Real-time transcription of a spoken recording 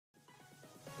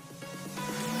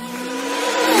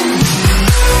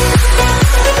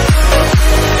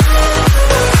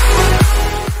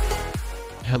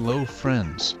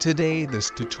viewers. Today this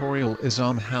tutorial is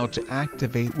on how to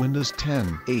activate Windows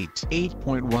 10, 8,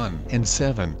 8.1, and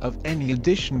 7 of any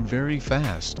edition very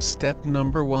fast. Step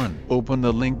number 1. Open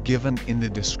the link given in the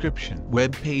description.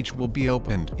 Web page will be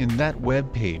opened. In that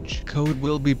web page, code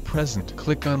will be present.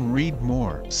 Click on Read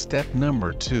More. Step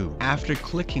number 2. After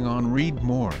clicking on Read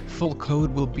More, full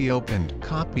code will be opened.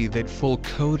 Copy that full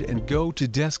code and go to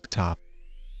desktop.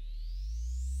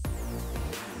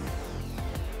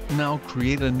 Now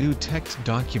create a new text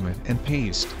document and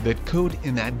paste that code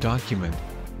in that document.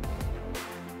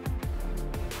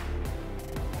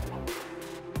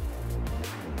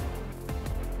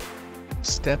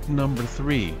 Step number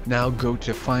 3. Now go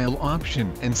to File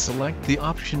option and select the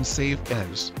option Save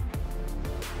As.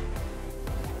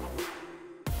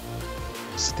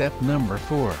 Step number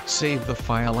 4. Save the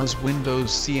file as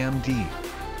Windows CMD.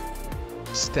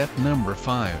 Step number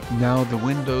 5. Now the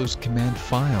Windows command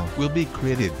file will be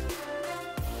created.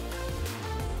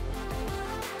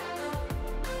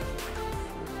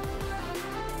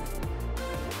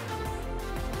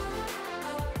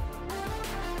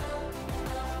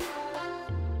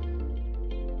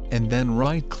 And then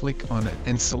right-click on it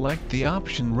and select the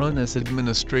option Run as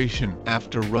Administration.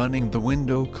 After running the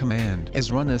window command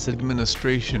as Run as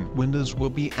Administration, Windows will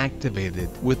be activated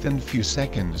within few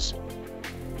seconds.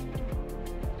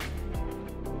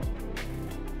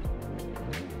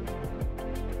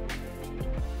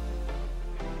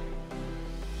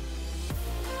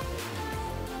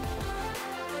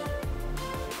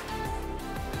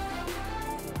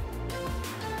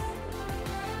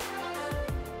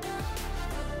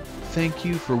 Thank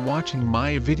you for watching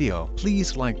my video.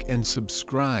 Please like and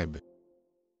subscribe.